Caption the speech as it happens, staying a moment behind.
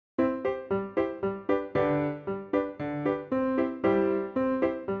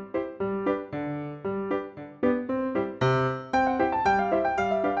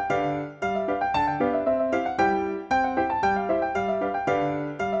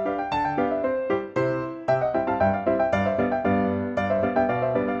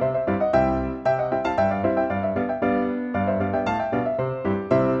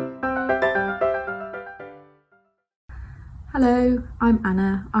I'm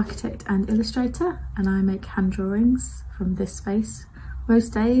Anna, architect and illustrator, and I make hand drawings from this space most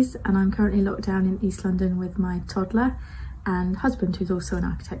days, and I'm currently locked down in East London with my toddler and husband, who's also an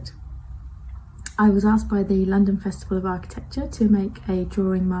architect. I was asked by the London Festival of Architecture to make a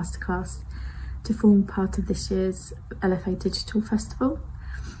drawing masterclass to form part of this year's LFA Digital Festival,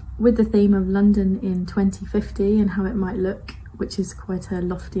 with the theme of London in 2050 and how it might look, which is quite a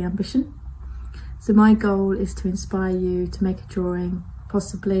lofty ambition. So my goal is to inspire you to make a drawing,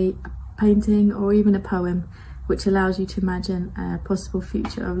 possibly a painting or even a poem, which allows you to imagine a possible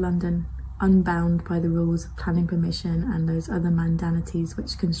future of London unbound by the rules of planning permission and those other mundanities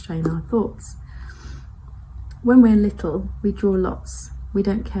which constrain our thoughts. When we're little, we draw lots. We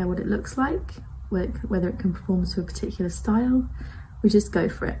don't care what it looks like, whether it conforms to a particular style, we just go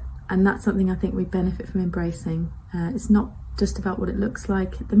for it. And that's something I think we benefit from embracing. It's not just about what it looks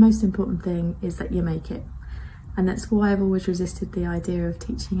like. The most important thing is that you make it. And that's why I've always resisted the idea of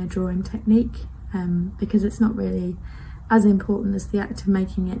teaching a drawing technique, because it's not really as important as the act of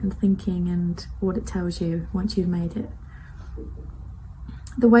making it and thinking and what it tells you once you've made it.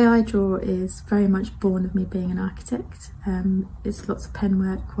 The way I draw is very much born of me being an architect. It's lots of pen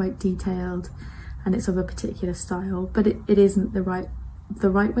work, quite detailed, and it's of a particular style, but it isn't the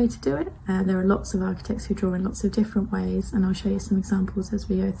right way to do it. There are lots of architects who draw in lots of different ways, and I'll show you some examples as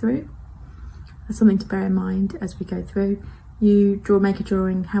we go through. There's something to bear in mind as we go through. You make a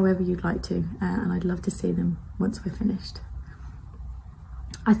drawing however you'd like to, and I'd love to see them once we're finished.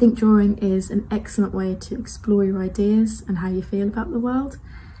 I think drawing is an excellent way to explore your ideas and how you feel about the world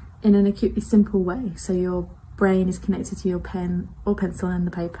in an acutely simple way, so your brain is connected to your pen or pencil and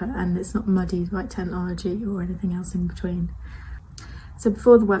the paper, and it's not muddied by technology or anything else in between. So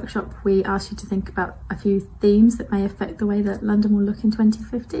before the workshop, we asked you to think about a few themes that may affect the way that London will look in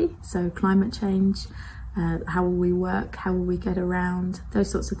 2050. So climate change, how will we work, how will we get around,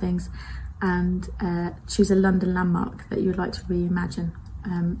 those sorts of things, and choose a London landmark that you would like to reimagine.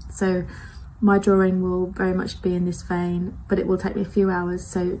 So my drawing will very much be in this vein, but it will take me a few hours,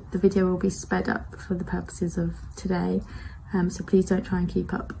 so the video will be sped up for the purposes of today. So please don't try and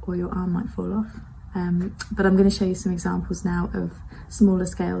keep up or your arm might fall off. But I'm going to show you some examples now of smaller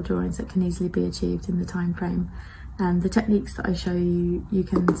scale drawings that can easily be achieved in the time frame. And the techniques that I show you, you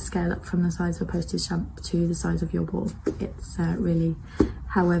can scale up from the size of a postage stamp to the size of your wall. It's really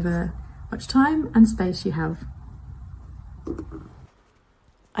however much time and space you have.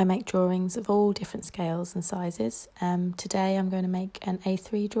 I make drawings of all different scales and sizes. Today I'm going to make an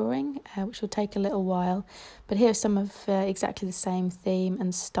A3 drawing, which will take a little while, but here are some of exactly the same theme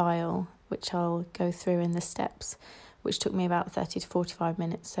and style, which I'll go through in the steps, which took me about 30 to 45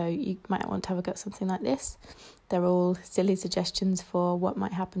 minutes, so you might want to have a go at something like this. They're all silly suggestions for what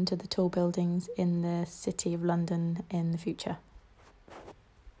might happen to the tall buildings in the City of London in the future.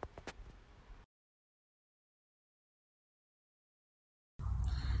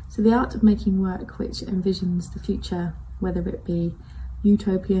 So the art of making work which envisions the future, whether it be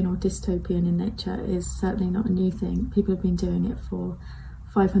utopian or dystopian in nature, is certainly not a new thing. People have been doing it for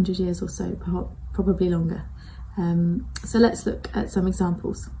 500 years or so, probably longer. So let's look at some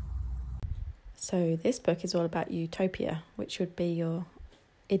examples. So this book is all about utopia, which would be your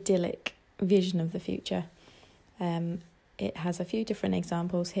idyllic vision of the future. It has a few different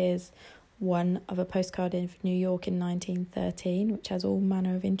examples. Here's one of a postcard of New York in 1913, which has all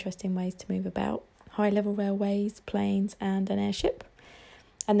manner of interesting ways to move about. High-level railways, planes and an airship.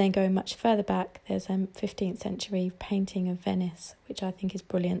 And then going much further back, there's a 15th century painting of Venice, which I think is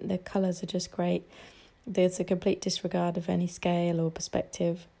brilliant. The colours are just great. There's a complete disregard of any scale or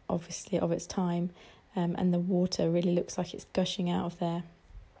perspective, obviously, of its time. And the water really looks like it's gushing out of there.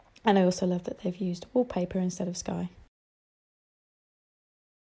 And I also love that they've used wallpaper instead of sky.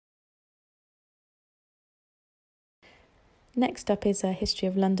 Next up is a history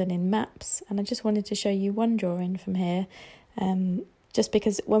of London in maps, and I just wanted to show you one drawing from here, just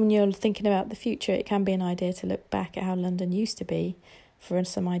because when you're thinking about the future, it can be an idea to look back at how London used to be for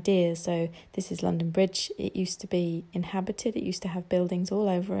some ideas. So this is London Bridge. It used to be inhabited, it used to have buildings all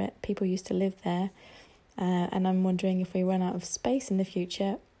over it, people used to live there, and I'm wondering, if we run out of space in the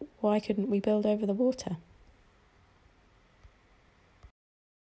future, why couldn't we build over the water?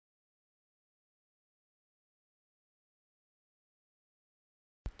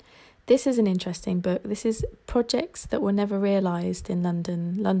 This is an interesting book. This is projects that were never realised in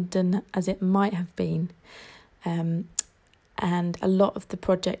London as it might have been. And a lot of the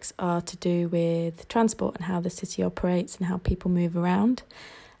projects are to do with transport and how the city operates and how people move around,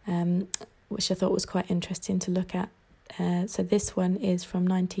 which I thought was quite interesting to look at. So this one is from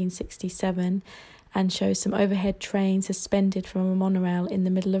 1967, and shows some overhead trains suspended from a monorail in the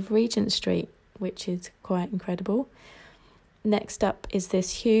middle of Regent Street, which is quite incredible. Next up is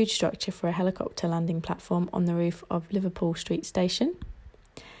this huge structure for a helicopter landing platform on the roof of Liverpool Street Station.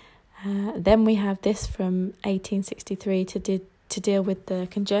 Then we have this from 1863 to deal with the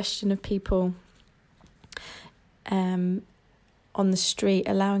congestion of people on the street,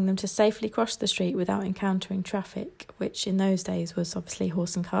 allowing them to safely cross the street without encountering traffic, which in those days was obviously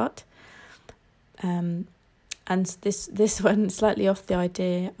horse and cart. And this one, slightly off the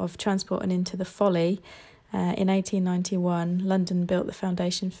idea of transporting into the Folly. In 1891, London built the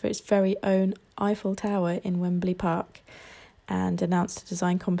foundation for its very own Eiffel Tower in Wembley Park and announced a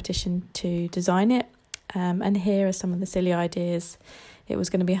design competition to design it. And here are some of the silly ideas. It was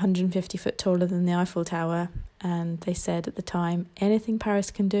going to be 150 foot taller than the Eiffel Tower, and they said at the time, anything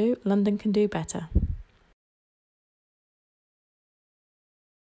Paris can do, London can do better.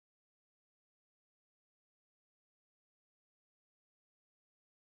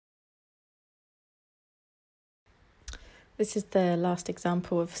 This is the last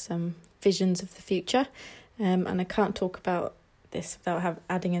example of some visions of the future, and I can't talk about this without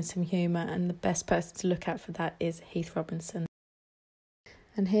adding in some humour, and the best person to look at for that is Heath Robinson.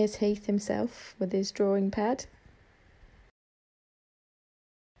 And here's Heath himself with his drawing pad.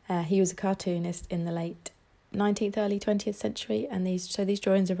 He was a cartoonist in the late 19th, early 20th century, and these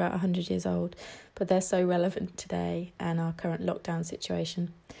drawings are about 100 years old, but they're so relevant today and our current lockdown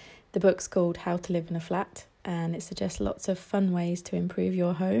situation. The book's called How to Live in a Flat, and it suggests lots of fun ways to improve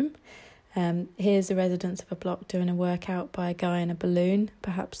your home. Here's the residents of a block doing a workout by a guy in a balloon,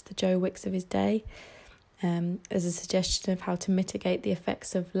 perhaps the Joe Wicks of his day. There's a suggestion of how to mitigate the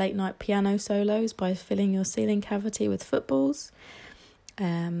effects of late night piano solos by filling your ceiling cavity with footballs.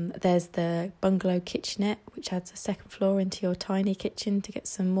 There's the bungalow kitchenette, which adds a second floor into your tiny kitchen to get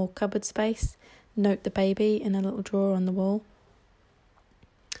some more cupboard space. Note the baby in a little drawer on the wall.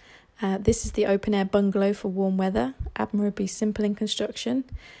 This is the open-air bungalow for warm weather, admirably simple in construction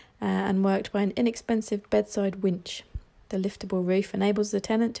and worked by an inexpensive bedside winch. The liftable roof enables the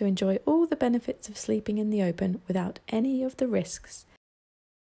tenant to enjoy all the benefits of sleeping in the open without any of the risks.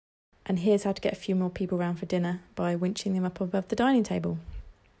 And here's how to get a few more people round for dinner by winching them up above the dining table.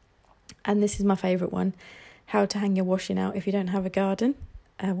 And this is my favourite one, how to hang your washing out if you don't have a garden.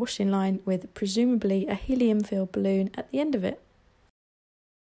 A washing line with presumably a helium-filled balloon at the end of it.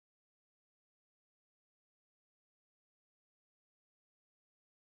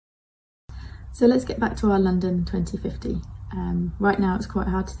 So let's get back to our London 2050. Right now it's quite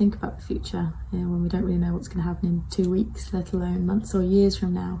hard to think about the future when we don't really know what's going to happen in 2 weeks, let alone months or years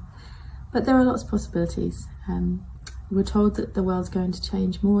from now. But there are lots of possibilities. We're told that the world's going to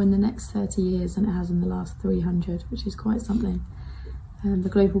change more in the next 30 years than it has in the last 300, which is quite something. The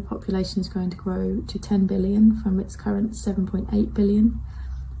global population is going to grow to 10 billion from its current 7.8 billion.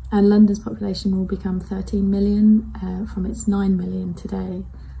 And London's population will become 13 million from its 9 million today.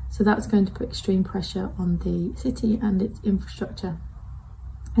 So that's going to put extreme pressure on the city and its infrastructure.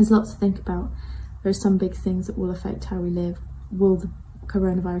 There's lots to think about. There are some big things that will affect how we live. Will the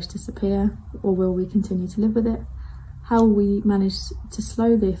coronavirus disappear, or will we continue to live with it? How will we manage to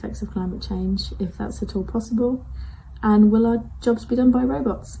slow the effects of climate change, if that's at all possible? And will our jobs be done by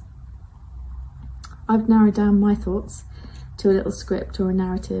robots? I've narrowed down my thoughts to a little script or a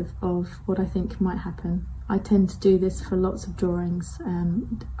narrative of what I think might happen. I tend to do this for lots of drawings.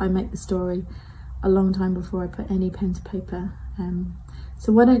 I make the story a long time before I put any pen to paper.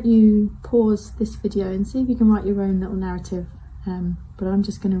 So why don't you pause this video and see if you can write your own little narrative, but I'm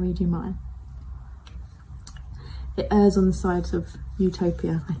just going to read you mine. It errs on the side of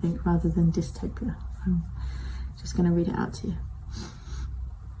utopia, I think, rather than dystopia. I'm just going to read it out to you.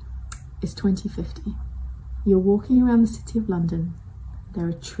 It's 2050. You're walking around the city of London. There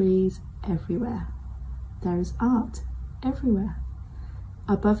are trees everywhere. There is art everywhere.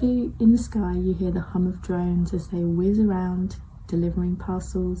 Above you in the sky, you hear the hum of drones as they whiz around, delivering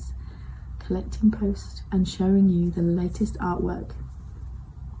parcels, collecting post, and showing you the latest artwork.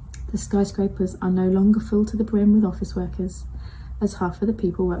 The skyscrapers are no longer full to the brim with office workers, as half of the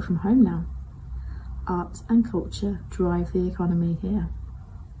people work from home now. Art and culture drive the economy here.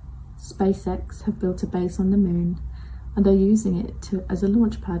 SpaceX have built a base on the moon and are using it as a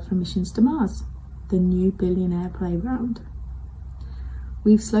launch pad for missions to Mars, the new billionaire playground.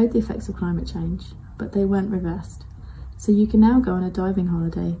 We've slowed the effects of climate change, but they weren't reversed, so you can now go on a diving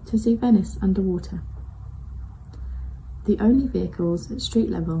holiday to see Venice underwater. The only vehicles at street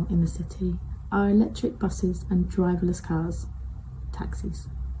level in the city are electric buses and driverless cars, taxis,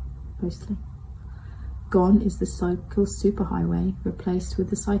 mostly. Gone is the cycle superhighway, replaced with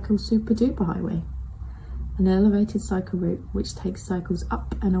the cycle super duper highway, an elevated cycle route which takes cycles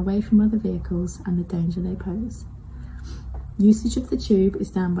up and away from other vehicles and the danger they pose. Usage of the tube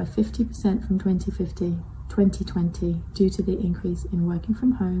is down by 50% from 2020 due to the increase in working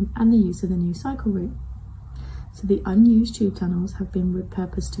from home and the use of the new cycle route. So the unused tube tunnels have been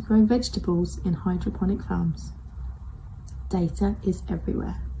repurposed to grow vegetables in hydroponic farms. Data is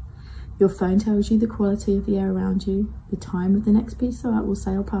everywhere. Your phone tells you the quality of the air around you, the time of the next piece of art will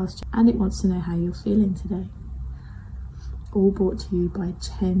sail past you, and it wants to know how you're feeling today. All brought to you by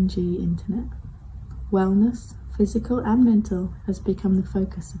 10G Internet. Wellness, physical and mental, has become the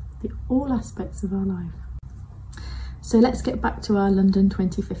focus of all aspects of our life. So let's get back to our London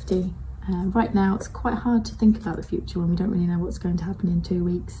 2050. Right now it's quite hard to think about the future when we don't really know what's going to happen in 2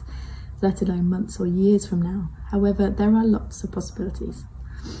 weeks, let alone months or years from now. However, there are lots of possibilities.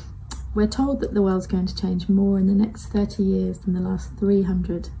 We're told that the world's going to change more in the next 30 years than the last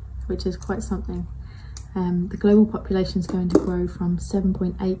 300, which is quite something. The global population is going to grow from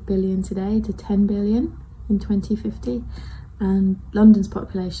 7.8 billion today to 10 billion in 2050, and London's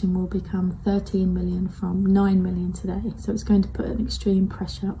population will become 13 million from 9 million today. So it's going to put an extreme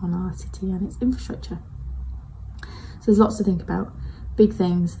pressure on our city and its infrastructure. So there's lots to think about. Big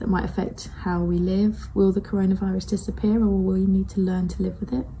things that might affect how we live. Will the coronavirus disappear, or will we need to learn to live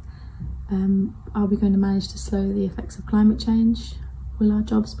with it? Are we going to manage to slow the effects of climate change? Will our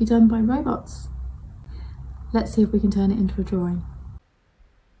jobs be done by robots? Let's see if we can turn it into a drawing.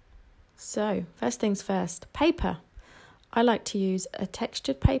 So, first things first, paper. I like to use a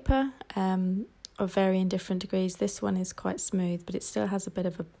textured paper of varying different degrees. This one is quite smooth, but it still has a bit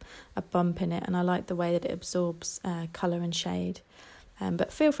of a bump in it, and I like the way that it absorbs colour and shade.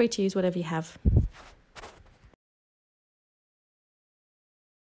 But feel free to use whatever you have.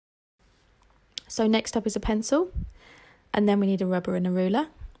 So next up is a pencil, and then we need a rubber and a ruler.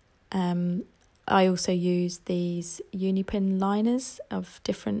 I also use these Unipin liners of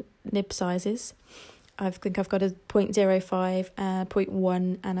different nib sizes. I think I've got a 0.05, a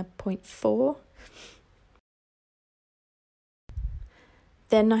 0.1 and a 0.4.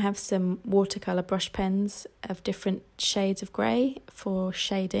 Then I have some watercolour brush pens of different shades of grey for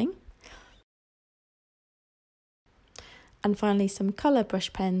shading. And finally some colour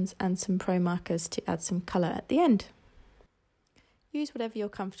brush pens and some pro markers to add some colour at the end. Use whatever you're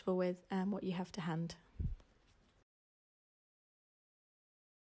comfortable with and what you have to hand.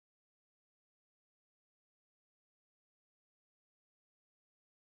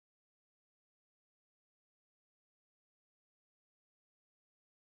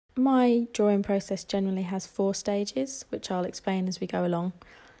 My drawing process generally has 4 stages, which I'll explain as we go along.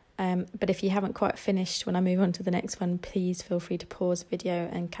 But if you haven't quite finished when I move on to the next one, please feel free to pause the video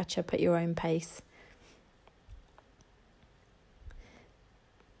and catch up at your own pace.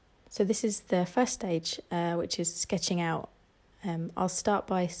 So this is the first stage, which is sketching out. I'll start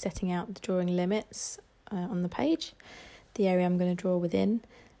by setting out the drawing limits on the page, the area I'm going to draw within.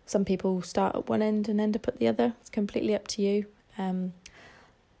 Some people start at one end and end up at the other. It's completely up to you.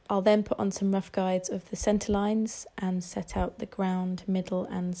 I'll then put on some rough guides of the centre lines and set out the ground, middle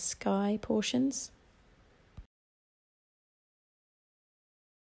and sky portions.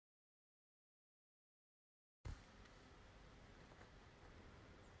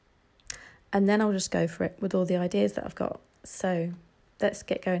 And then I'll just go for it with all the ideas that I've got. So let's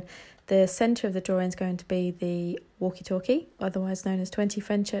get going. The centre of the drawing is going to be the walkie-talkie, otherwise known as 20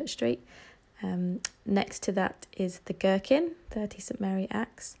 Fenchurch Street. Next to that is the gherkin, 30 St Mary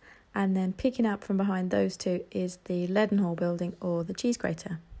Axe. And then peeking out from behind those two is the Leadenhall building or the cheese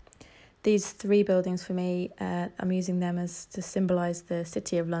grater. These 3 buildings for me, I'm using them as to symbolise the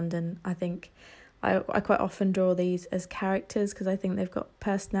city of London. I think I quite often draw these as characters because I think they've got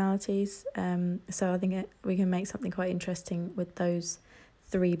personalities. So I think we can make something quite interesting with those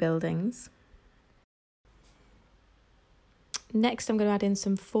 3 buildings. Next, I'm going to add in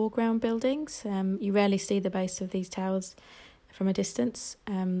some foreground buildings. You rarely see the base of these towers from a distance.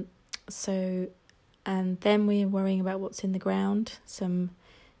 And then we're worrying about what's in the ground, some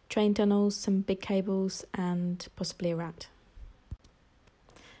train tunnels, some big cables, and possibly a rat.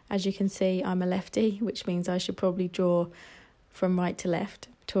 As you can see, I'm a lefty, which means I should probably draw from right to left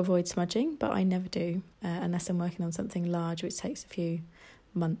to avoid smudging, but I never do, unless I'm working on something large, which takes a few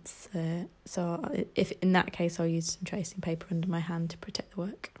months. So if in that case, I'll use some tracing paper under my hand to protect the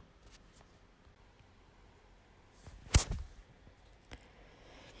work.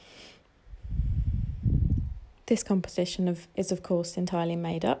 This composition is of course entirely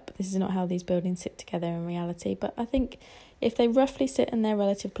made up. This is not how these buildings sit together in reality, but I think if they roughly sit in their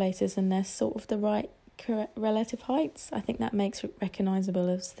relative places and they're sort of the right relative heights, I think that makes it recognisable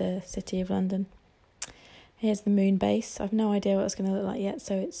as the City of London. Here's the moon base. I've no idea what it's going to look like yet,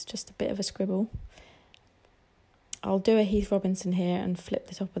 so it's just a bit of a scribble. I'll do a Heath Robinson here and flip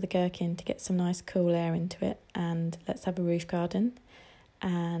the top of the gherkin to get some nice cool air into it. And let's have a roof garden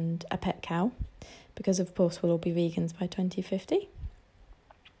and a pet cow, because of course we'll all be vegans by 2050.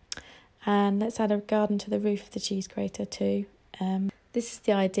 And let's add a garden to the roof of the cheese grater too. This is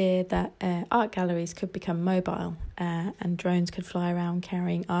the idea that art galleries could become mobile and drones could fly around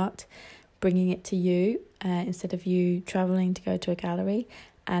carrying art, bringing it to you instead of you travelling to go to a gallery,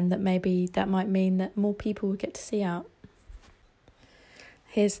 and that maybe that might mean that more people will get to see art.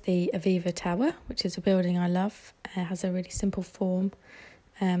 Here's the Aviva Tower, which is a building I love. It has a really simple form,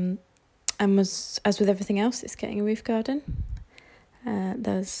 and as with everything else, it's getting a roof garden.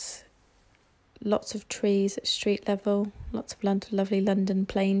 There's lots of trees at street level, lots of lovely London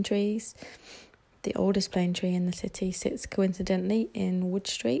plane trees. The oldest plane tree in the city sits coincidentally in Wood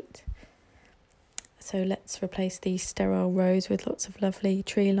Street. So let's replace these sterile roads with lots of lovely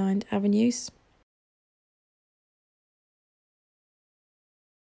tree-lined avenues.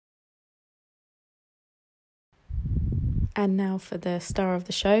 And now for the star of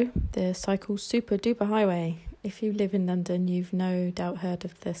the show, the Cycle Super Duper Highway. If you live in London, you've no doubt heard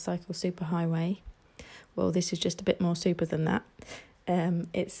of the Cycle Super Highway. Well, this is just a bit more super than that.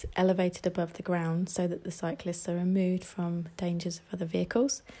 It's elevated above the ground so that the cyclists are removed from dangers of other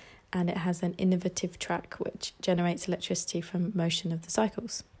vehicles, and it has an innovative track which generates electricity from motion of the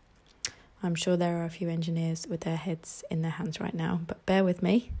cycles. I'm sure there are a few engineers with their heads in their hands right now, but bear with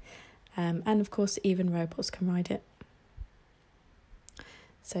me. And of course, even robots can ride it.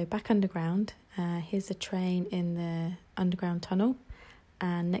 So back underground, here's a train in the underground tunnel,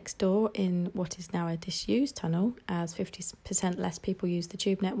 and next door in what is now a disused tunnel, as 50% less people use the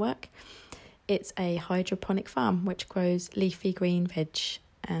tube network, it's a hydroponic farm which grows leafy green veg.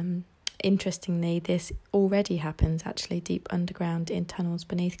 Interestingly, this already happens actually deep underground in tunnels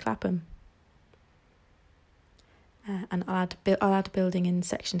beneath Clapham. And I'll add a building in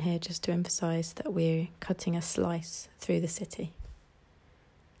section here just to emphasise that we're cutting a slice through the city.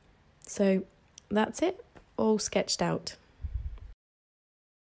 So that's it, all sketched out.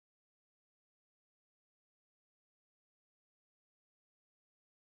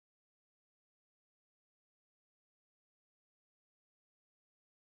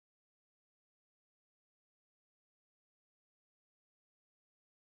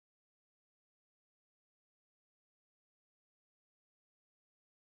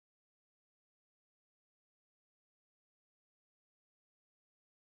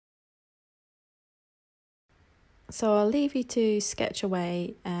 So I'll leave you to sketch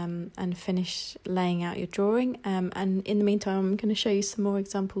away and finish laying out your drawing. And in the meantime, I'm going to show you some more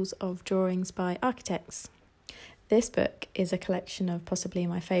examples of drawings by architects. This book is a collection of possibly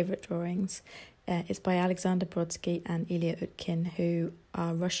my favourite drawings. It's by Alexander Brodsky and Ilya Utkin, who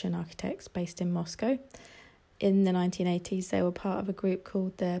are Russian architects based in Moscow. In the 1980s, they were part of a group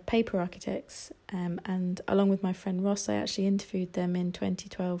called the Paper Architects, and along with my friend Ross, I actually interviewed them in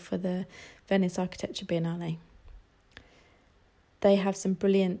 2012 for the Venice Architecture Biennale. They have some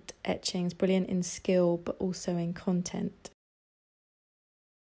brilliant etchings, brilliant in skill, but also in content.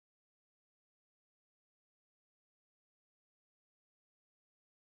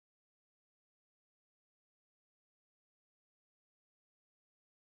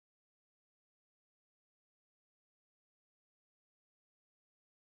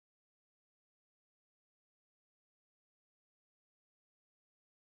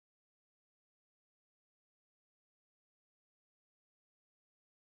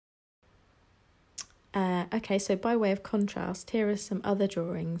 Okay, so by way of contrast, here are some other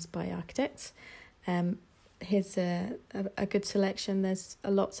drawings by architects. Here's a good selection. There's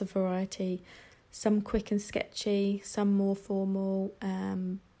lots of variety, some quick and sketchy, some more formal,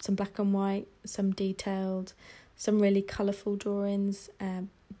 some black and white, some detailed, some really colourful drawings.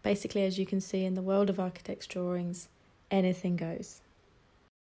 Basically, as you can see in the world of architects' drawings, anything goes.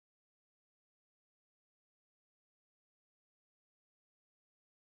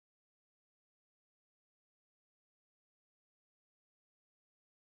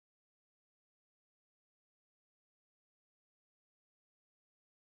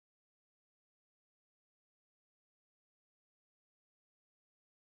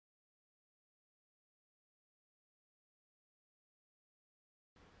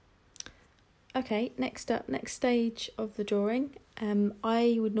 Okay, next stage of the drawing.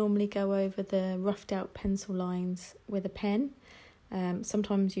 I would normally go over the roughed out pencil lines with a pen,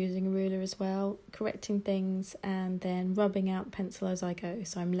 sometimes using a ruler as well, correcting things and then rubbing out pencil as I go.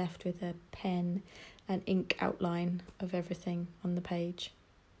 So I'm left with a pen and ink outline of everything on the page.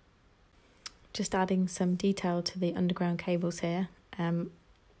 just adding some detail to the underground cables here.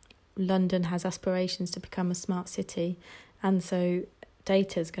 London has aspirations to become a smart city, and so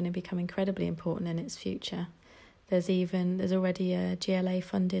data is going to become incredibly important in its future. There's already a GLA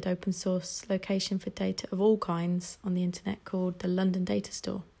funded open source location for data of all kinds on the internet called the London Data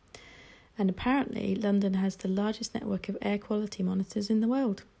Store. And apparently London has the largest network of air quality monitors in the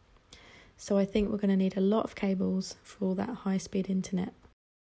world. So I think we're going to need a lot of cables for all that high speed internet.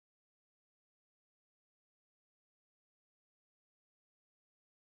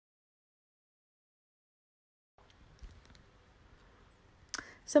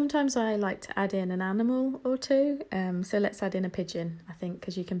 Sometimes I like to add in an animal or two, so let's add in a pigeon, I think,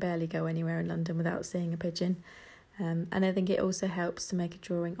 because you can barely go anywhere in London without seeing a pigeon. And I think it also helps to make a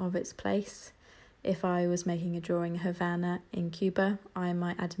drawing of its place. If I was making a drawing of Havana in Cuba, I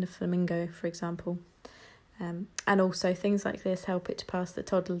might add in a flamingo, for example. And also things like this help it to pass the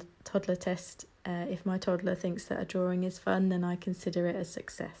toddler test. If my toddler thinks that a drawing is fun, then I consider it a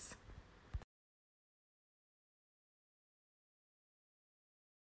success.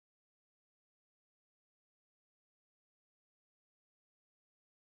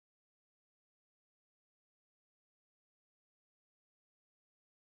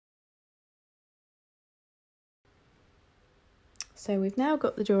 So we've now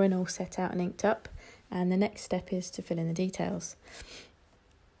got the drawing all set out and inked up, and the next step is to fill in the details.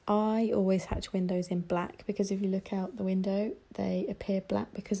 I always hatch windows in black because if you look out the window, they appear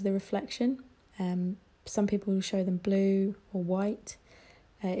black because of the reflection. Some people will show them blue or white.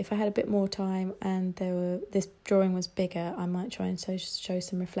 If I had a bit more time and this drawing was bigger, I might try and show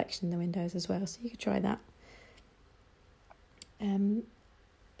some reflection in the windows as well, so you could try that.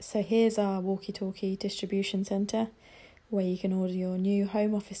 So here's our walkie-talkie distribution centre, where you can order your new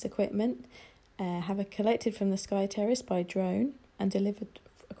home office equipment, have it collected from the Sky Terrace by drone and delivered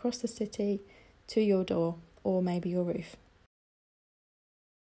across the city to your door or maybe your roof.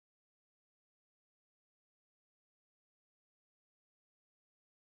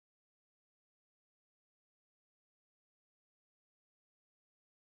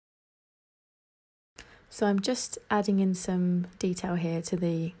 So I'm just adding in some detail here to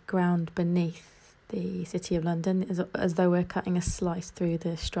the ground beneath the City of London, as though we're cutting a slice through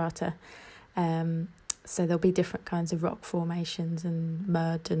the strata. So there'll be different kinds of rock formations and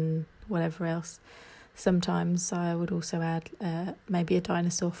mud and whatever else. Sometimes I would also add maybe a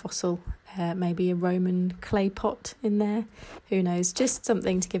dinosaur fossil, maybe a Roman clay pot in there. Who knows? Just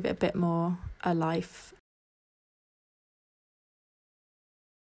something to give it a bit more a life.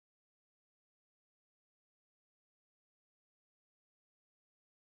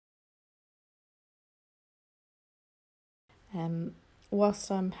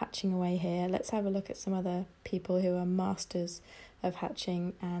 Whilst I'm hatching away here, let's have a look at some other people who are masters of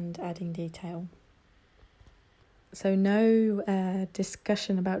hatching and adding detail. So no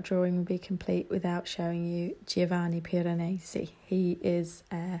discussion about drawing will be complete without showing you Giovanni Piranesi. He is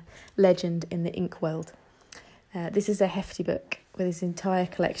a legend in the ink world. This is a hefty book with his entire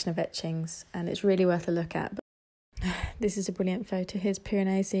collection of etchings, and it's really worth a look at. This is a brilliant photo. Here's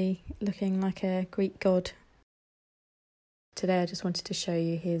Piranesi looking like a Greek god. Today I just wanted to show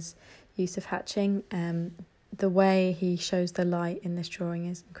you his use of hatching. The way he shows the light in this drawing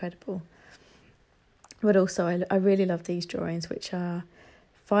is incredible. But also I really love these drawings, which are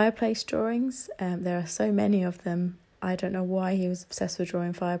fireplace drawings. There are so many of them. I don't know why he was obsessed with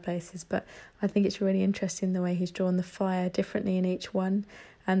drawing fireplaces, but I think it's really interesting the way he's drawn the fire differently in each one,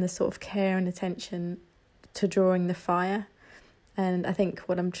 and the sort of care and attention to drawing the fire. And I think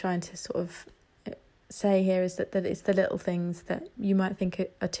what I'm trying to sort of say here is that it's the little things that you might think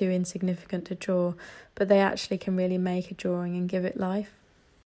are too insignificant to draw, but they actually can really make a drawing and give it life.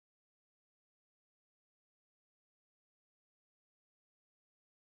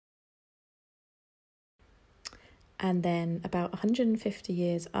 And then about 150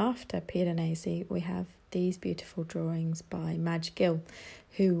 years after Piranesi, we have these beautiful drawings by Madge Gill,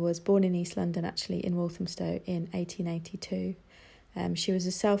 who was born in East London, actually in Walthamstow in 1882. She was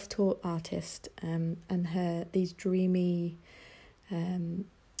a self-taught artist, and these dreamy,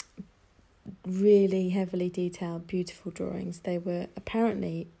 really heavily detailed, beautiful drawings, they were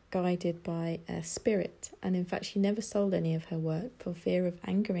apparently guided by a spirit, and in fact she never sold any of her work for fear of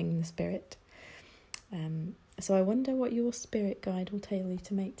angering the spirit. So I wonder what your spirit guide will tell you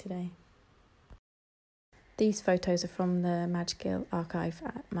to make today. These photos are from the Madge Gill archive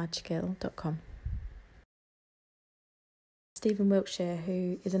at madgegill.com. Stephen Wiltshire,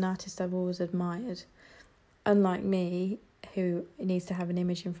 who is an artist I've always admired, unlike me, who needs to have an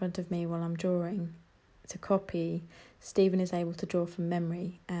image in front of me while I'm drawing to copy, Stephen is able to draw from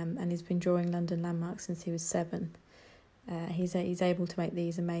memory, and he's been drawing London landmarks since he was 7. He's able to make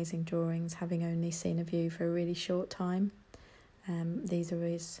these amazing drawings, having only seen a view for a really short time. These are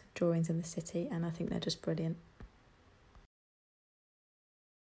his drawings in the city, and I think they're just brilliant.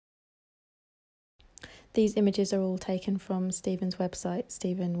 These images are all taken from Stephen's website,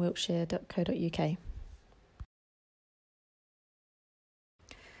 stephenwiltshire.co.uk.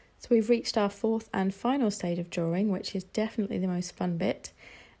 So we've reached our 4th and final stage of drawing, which is definitely the most fun bit,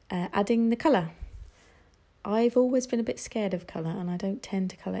 adding the colour. I've always been a bit scared of colour, and I don't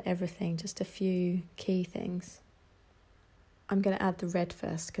tend to colour everything, just a few key things. I'm going to add the red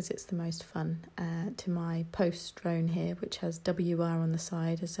first because it's the most fun, to my post drone here, which has WR on the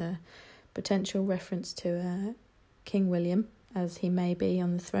side as a potential reference to King William, as he may be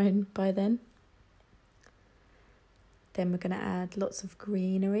on the throne by then. Then we're going to add lots of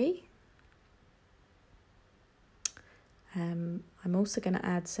greenery. I'm also going to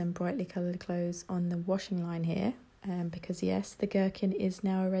add some brightly coloured clothes on the washing line here, because yes, the Gherkin is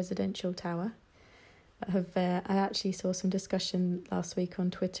now a residential tower. I actually saw some discussion last week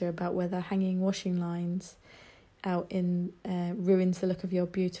on Twitter about whether hanging washing lines out in ruins the look of your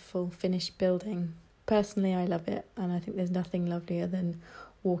beautiful finished building. Personally, I love it, and I think there's nothing lovelier than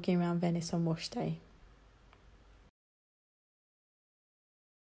walking around Venice on wash day.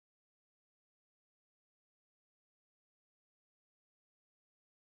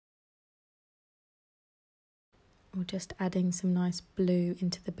 Or just adding some nice blue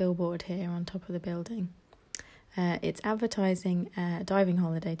into the billboard here on top of the building. It's advertising a diving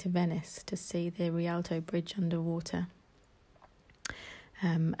holiday to Venice to see the Rialto Bridge underwater.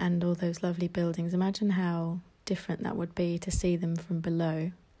 And all those lovely buildings. Imagine how different that would be to see them from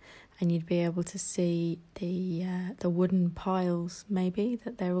below. And you'd be able to see the wooden piles, maybe,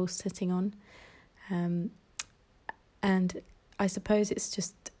 that they're all sitting on. And I suppose it's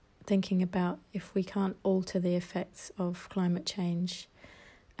just thinking about if we can't alter the effects of climate change,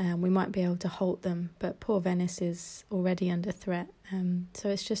 we might be able to halt them, but poor Venice is already under threat. So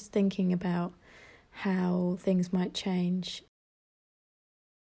it's just thinking about how things might change.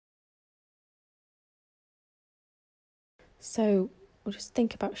 So we'll just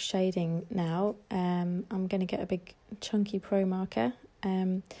think about shading now. I'm going to get a big chunky pro marker.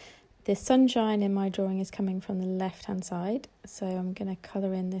 The sunshine in my drawing is coming from the left-hand side, so I'm going to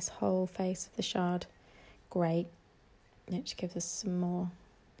colour in this whole face of the shard grey, which gives us some more,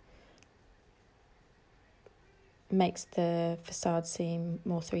 makes the facade seem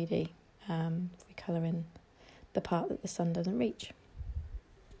more 3D if we colour in the part that the sun doesn't reach.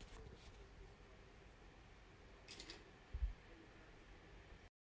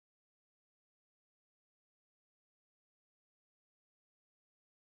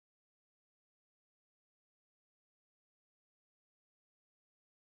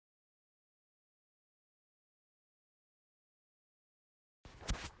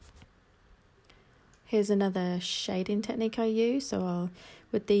 Here's another shading technique I use. So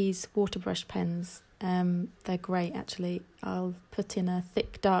with these water brush pens, they're great actually. I'll put in a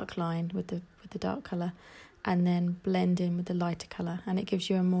thick dark line with the dark colour, and then blend in with the lighter colour, and it gives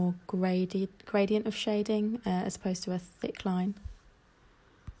you a more gradient of shading as opposed to a thick line.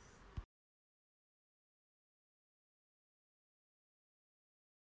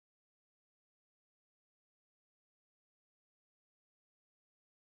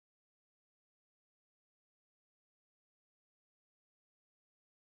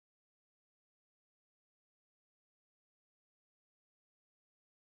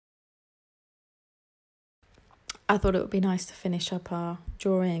 I thought it would be nice to finish up our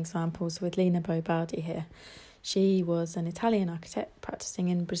drawing examples with Lina Bobardi here. She was an Italian architect practicing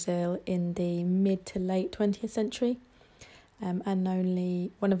in Brazil in the mid to late 20th century, and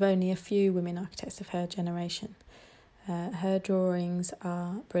one of only a few women architects of her generation. Her drawings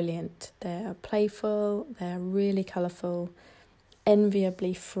are brilliant. They're playful, they're really colourful,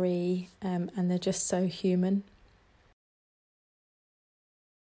 enviably free, and they're just so human.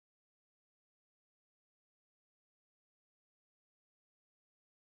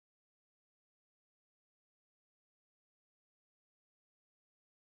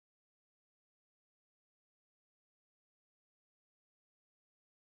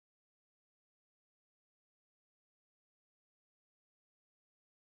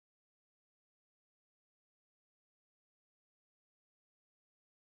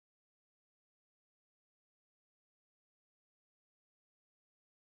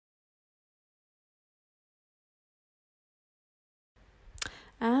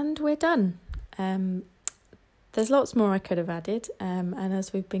 And we're done. There's lots more I could have added, and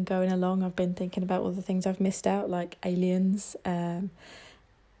as we've been going along, I've been thinking about all the things I've missed out, like aliens,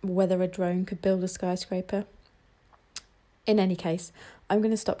 whether a drone could build a skyscraper. In any case, I'm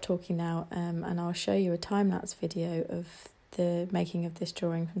going to stop talking now, and I'll show you a time-lapse video of the making of this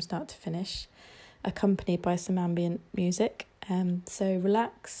drawing from start to finish, accompanied by some ambient music. So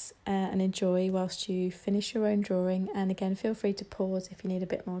relax and enjoy whilst you finish your own drawing, and again, feel free to pause if you need a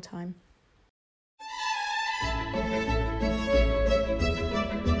bit more time.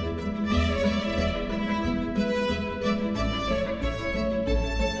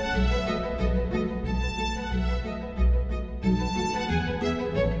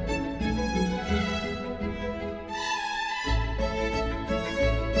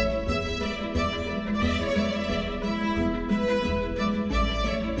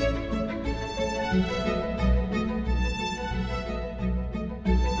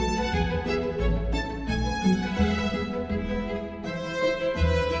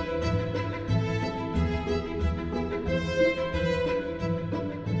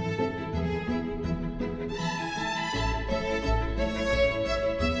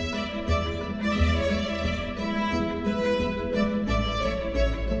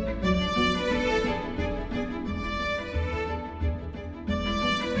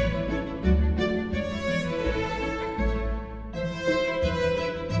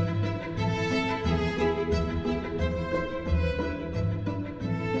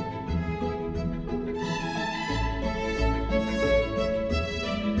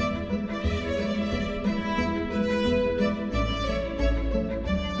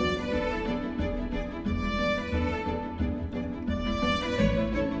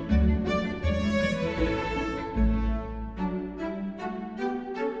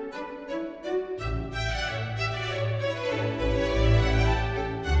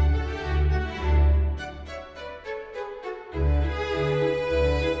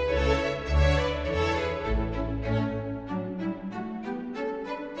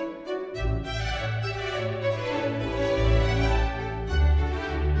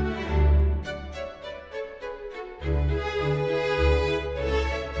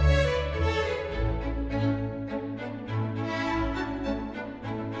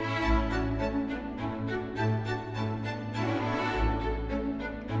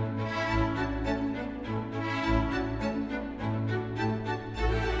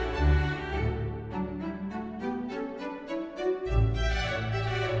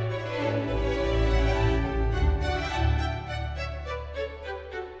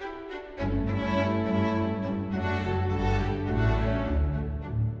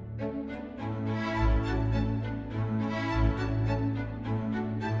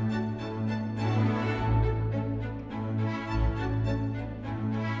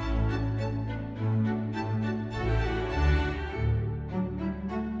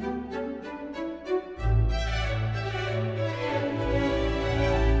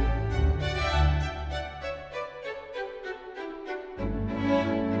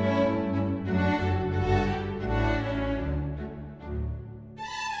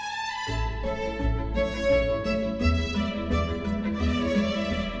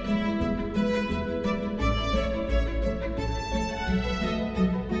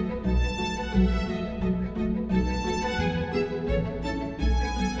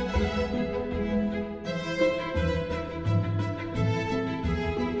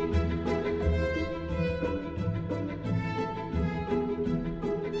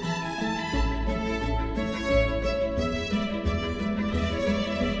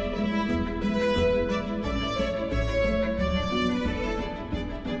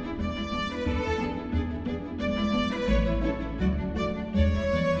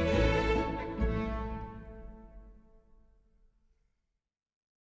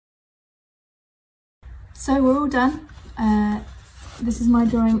 So we're all done. This is my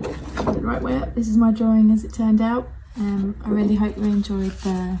drawing, put it the right way up. This is my drawing as it turned out. I really hope you enjoyed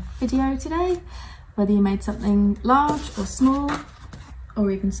the video today, whether you made something large or small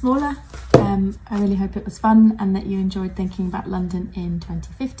or even smaller. I really hope it was fun and that you enjoyed thinking about London in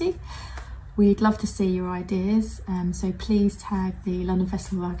 2050. We'd love to see your ideas, so please tag the London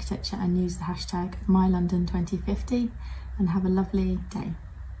Festival of Architecture and use the hashtag MyLondon2050, and have a lovely day.